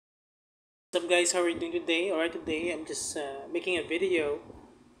What's up guys, how are you doing today? Alright, today I'm just making a video.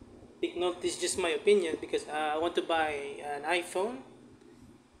 Take note, this is just my opinion because I want to buy an iPhone.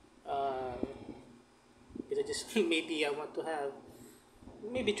 uh, because I just maybe I want to have,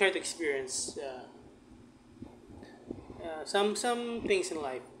 maybe try to experience some things in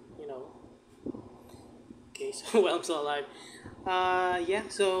life, you know. Okay, so well, I'm still alive. Yeah,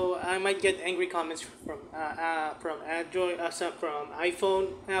 so I might get angry comments from Android, from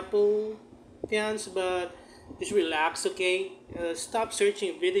iPhone, Apple fans, but just relax, okay? Stop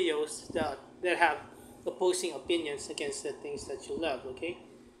searching videos that have opposing opinions against the things that you love, okay?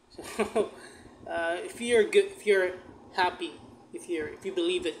 So, if you're good, if you're happy, if you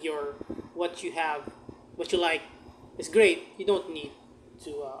believe that what you have, what you like, is great, you don't need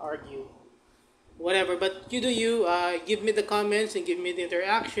to argue whatever, but you do you. Give me the comments and give me the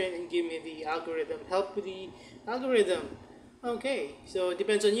interaction and give me the algorithm, help with the algorithm. Okay, so it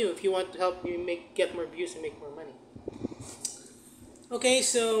depends on you if you want to help me get more views and make more money. Okay,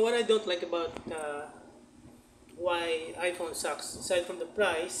 so what I don't like about why iPhone sucks, aside from the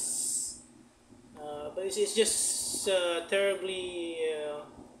price, but it's just terribly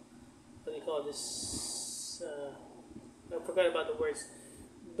what do you call this, I forgot about the words,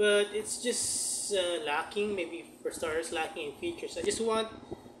 but it's just lacking, maybe for starters, lacking in features. I just want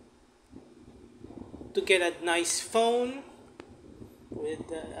to get a nice phone with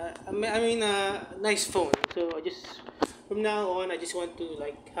nice phone. So I just, from now on, I just want to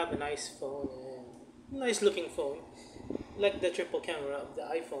like have a nice phone, and nice looking phone, like the triple camera of the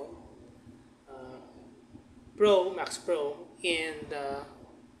iPhone Pro, Max Pro, and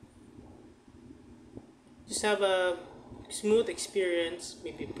just have a smooth experience,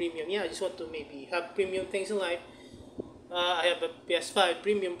 maybe premium. Yeah, I just want to maybe have premium things in life. I have a PS5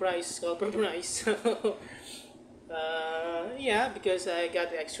 premium price, scalper price. So, yeah, because I got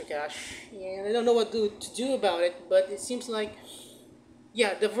the extra cash and I don't know what to do about it. But it seems like,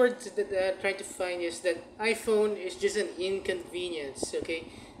 yeah, the word that I'm trying to find is that iPhone is just an inconvenience. Okay,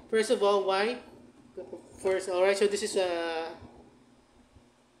 first of all, why? First, all right. So this is a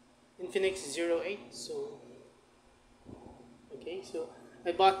Infinix 08. So okay, so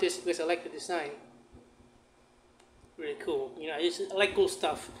I bought this because I like the design. Really cool. You know, I like cool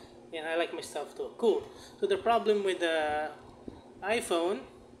stuff, and I like my stuff too. Cool. So the problem with the iPhone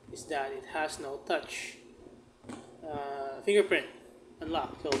is that it has no touch fingerprint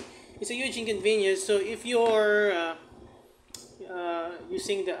unlock. So it's a huge inconvenience. So if you're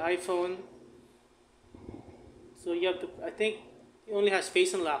using the iPhone, so you have to. I think it only has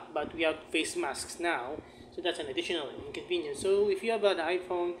face unlock, but we have face masks now. So that's an additional inconvenience. So if you have an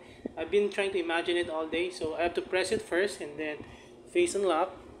iPhone, I've been trying to imagine it all day. So I have to press it first and then face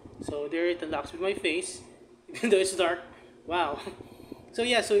unlock. So there it unlocks with my face, even though it's dark. Wow. So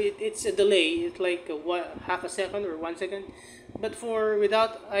yeah, so it's a delay. It's like half a second or 1 second. But for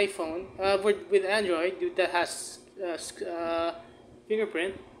without iPhone, with Android that has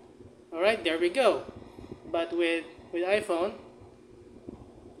fingerprint. All right, there we go. But with iPhone,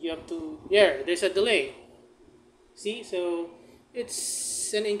 you have to, yeah, there's a delay. See, so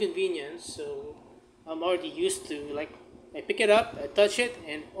it's an inconvenience. So I'm already used to, like, I pick it up, I touch it,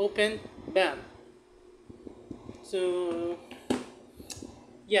 and open, bam. So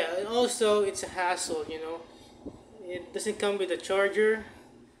yeah, and also it's a hassle. You know, it doesn't come with a charger,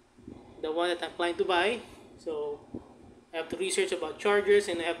 the one that I'm planning to buy. So I have to research about chargers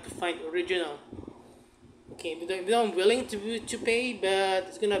and I have to find original. Okay, but I'm willing to pay, but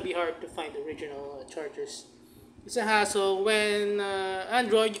it's gonna be hard to find original chargers. It's a hassle. When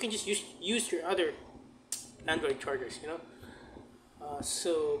Android, you can just use your other Android chargers, you know.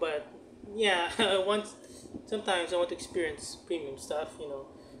 But yeah, once sometimes I want to experience premium stuff, you know,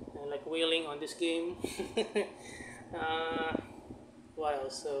 and like whaling on this game. uh, what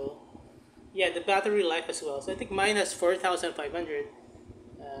else? So yeah, the battery life as well. So I think mine has 4,500,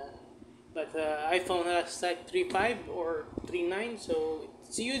 but iPhone has like 3.5 or 3.9. So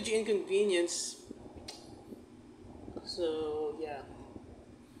it's a huge inconvenience. So yeah,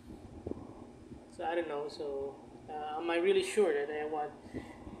 so I don't know. So am I really sure that I want?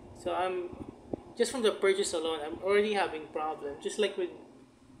 So I'm just from the purchase alone, I'm already having problems. Just like with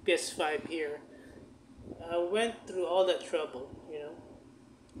PS5 here, I went through all that trouble, you know,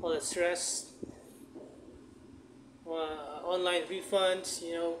 all the stress, online refunds,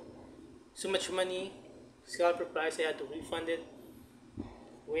 you know, so much money, scalper price. I had to refund it.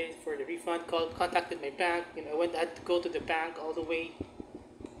 Wait for the refund. Contacted my bank. You know, I had to go to the bank all the way,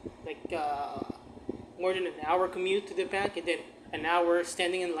 like more than an hour commute to the bank, and then an hour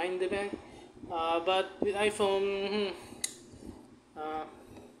standing in line in the bank. But with iPhone, uh,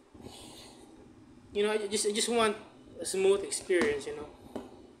 I just want a smooth experience.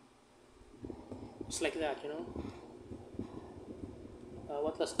 It's like that.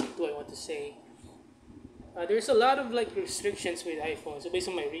 What else do I want to say? There's a lot of like restrictions with iPhone. So based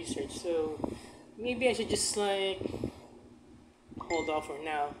on my research, so maybe I should just like hold off for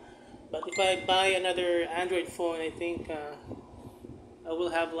now. But if I buy another Android phone, I think I will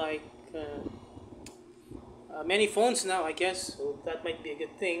have like many phones now. I guess so that might be a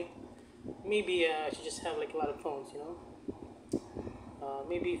good thing. Maybe I should just have like a lot of phones.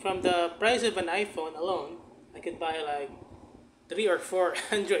 Maybe from the price of an iPhone alone, I could buy like three or four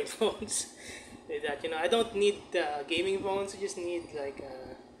Android phones. With that, I don't need gaming phones. I just need like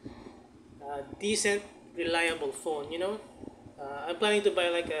a decent, reliable phone. I'm planning to buy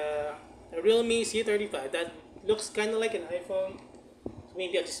like a Realme C35 that looks kind of like an iPhone. So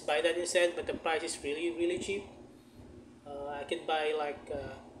maybe I'll just buy that instead. But the price is really really cheap. I could buy like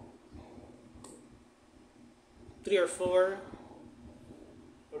three or four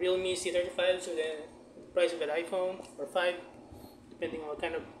Realme C35 so the price of an iPhone or five, depending on what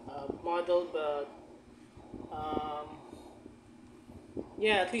kind of model. But um,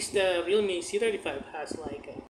 yeah, at least the Realme C35 has like